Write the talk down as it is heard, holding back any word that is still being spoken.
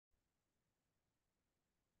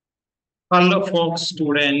Hello, folks,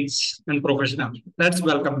 students, and professionals. Let's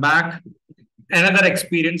welcome back. Another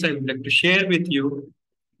experience I would like to share with you.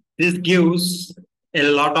 This gives a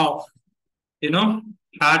lot of, you know,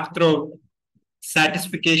 heartthrob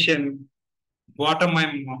satisfaction, bottom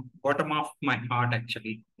of my heart,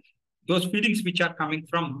 actually. Those feelings which are coming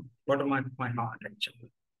from bottom of my heart, actually.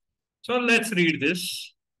 So let's read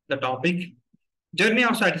this. The topic: journey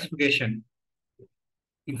of satisfaction.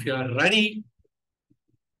 If you are ready,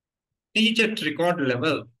 teach at record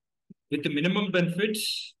level with the minimum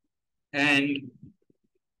benefits and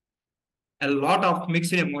a lot of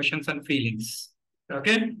mixed emotions and feelings.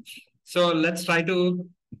 Okay. So let's try to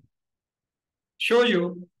show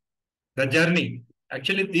you the journey.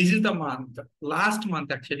 Actually, this is the month, last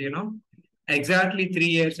month, actually, exactly 3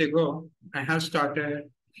 years ago, I have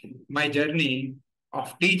started my journey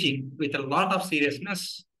of teaching with a lot of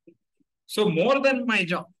seriousness. So more than my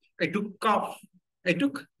job, I took off, I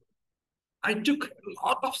took, I took a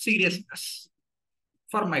lot of seriousness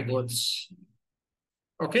for my goals.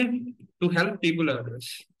 Okay, to help people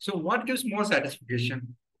others. So what gives more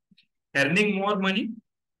satisfaction? Earning more money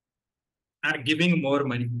or giving more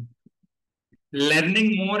money?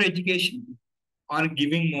 Learning more education or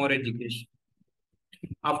giving more education?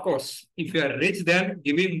 Of course, if you are rich, then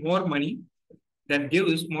giving more money that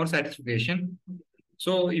gives more satisfaction.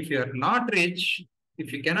 So if you are not rich,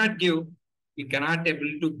 if you cannot give, you cannot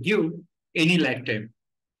able to give any lifetime.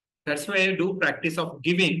 That's why I do practice of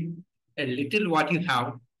giving a little what you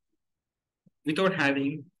have without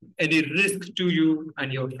having any risk to you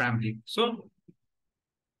and your family. So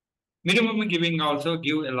minimum giving also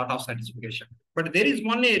give a lot of satisfaction. But there is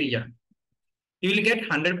one area you will get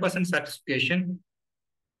 100% satisfaction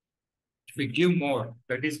if we give more.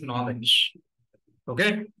 That is knowledge.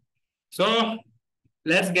 Okay. So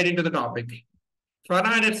let's get into the topic. For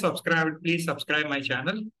not yet subscribed, please subscribe my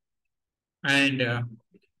channel and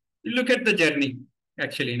look at the journey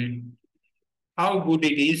actually in it, how good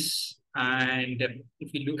it is. And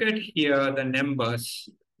if you look at here the numbers,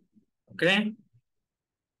 okay,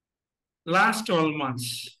 last 12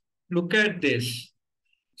 months, look at this.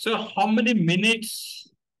 So how many minutes?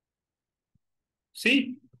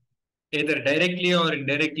 See, either directly or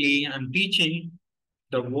indirectly, I'm teaching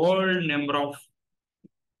the world number of,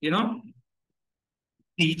 you know,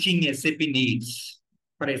 teaching SAP needs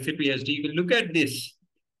for SAP SD. We look at this,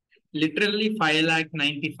 literally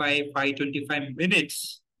 5,95,525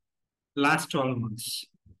 minutes last 12 months.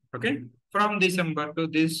 Okay, from December to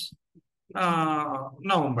this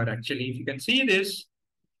November. Actually, if you can see this,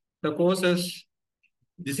 the courses.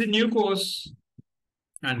 This is new course,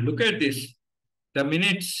 and look at this, the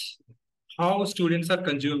minutes, how students are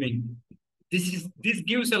consuming. This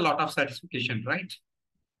gives a lot of satisfaction, right?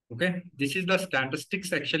 Okay, this is the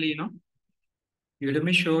statistics actually. Let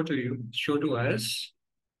me show to us,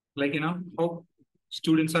 like how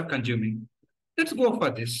students are consuming. Let's go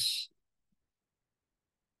for this.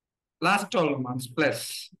 Last 12 months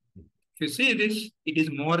plus. If you see this, it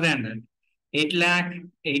is more than that.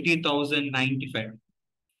 8,80,095.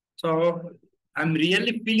 So I'm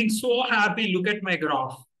really feeling so happy. Look at my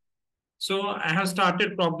graph. So I have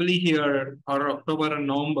started probably here or October and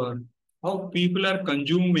November. How people are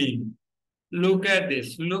consuming. Look at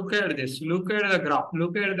this. Look at this. Look at the graph.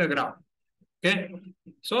 Look at the graph. Okay.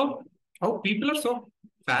 So how people are so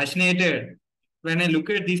fascinated when I look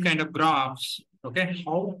at these kind of graphs. Okay.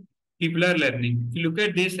 How people are learning. If you look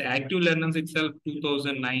at this active learners itself,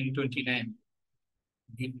 2009-29.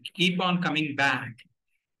 They keep on coming back.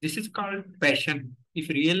 This is called passion. If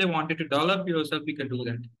you really wanted to develop yourself, you can do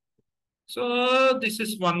that. So this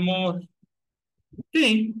is one more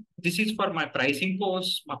thing. This is for my pricing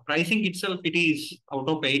course. My pricing itself, it is out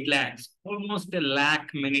of 8 lakhs, almost a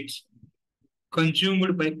lakh minutes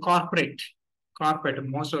consumed by corporate.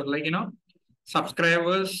 Most of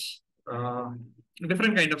subscribers,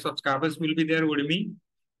 different kind of subscribers will be there, Udemy.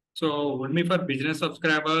 So Udemy for business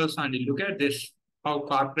subscribers, and you look at this, how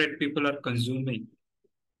corporate people are consuming.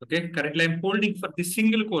 Okay, currently I'm holding for this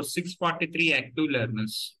single course 643 active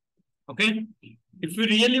learners. Okay, if you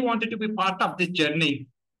really wanted to be part of this journey,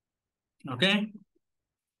 okay,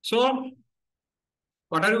 so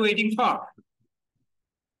what are you waiting for?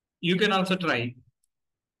 You can also try.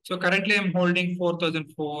 So currently I'm holding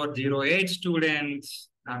 4,408 students.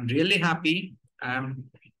 I'm really happy.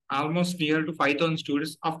 I'm almost near to 5,000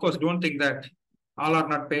 students. Of course, don't think that all are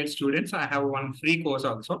not paid students. I have one free course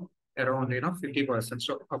also, around 50%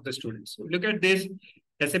 of the students. So look at this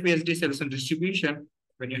SAP SD sales and distribution.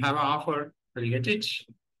 When you have an offer, you'll get it.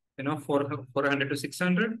 400 to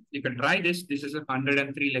 600. You can try this. This is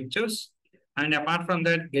 103 lectures. And apart from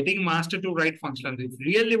that, getting master to write functional. If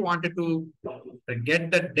you really wanted to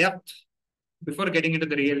get the depth before getting into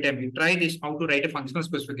the real time, you try this how to write a functional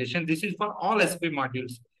specification. This is for all SAP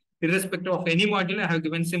modules. Irrespective of any module, I have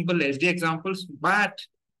given simple SD examples, but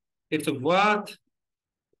it's worth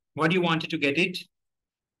what you wanted to get it.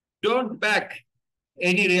 Don't back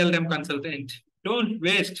any real-time consultant. Don't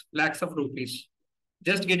waste lakhs of rupees.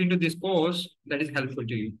 Just get into this course that is helpful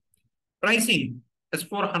to you. Pricing,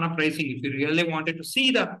 S4 HANA pricing. If you really wanted to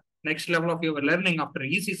see the next level of your learning after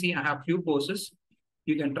ECC, I have few courses.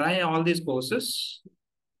 You can try all these courses.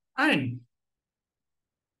 And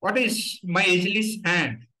what is my ageless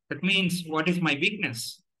hand? That means what is my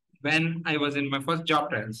weakness? When I was in my first job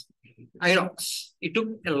trials, idocs. It took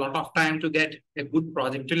a lot of time to get a good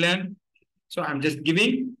project to learn. So I'm just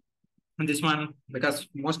giving this one because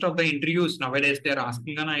most of the interviews nowadays they're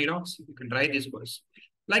asking on idocs. You can try this course.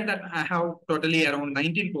 Like that, I have totally around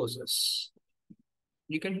 19 courses.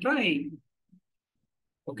 You can try.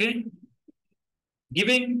 Okay.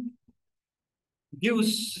 Giving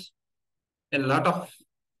gives a lot of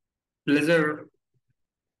pleasure.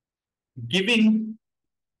 Giving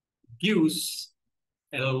gives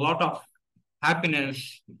a lot of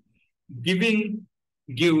happiness. Giving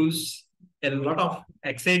gives a lot of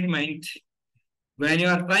excitement. When you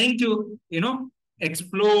are trying to,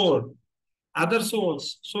 explore other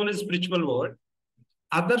souls, soul is spiritual word,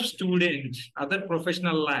 other students, other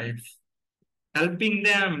professional life, helping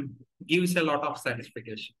them gives a lot of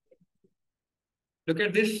satisfaction. Look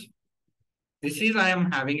at this. This is I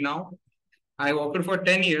am having now. I worked for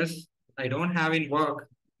 10 years. I don't have in work,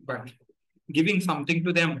 but giving something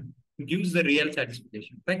to them gives the real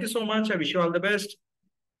satisfaction. Thank you so much. I wish you all the best.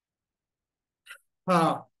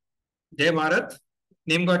 Jai Bharat.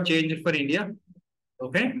 Name got changed for India.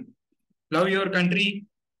 Okay. Love your country.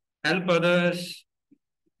 Help others.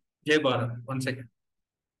 Jai Bharat. One second.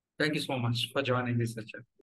 Thank you so much for joining this session.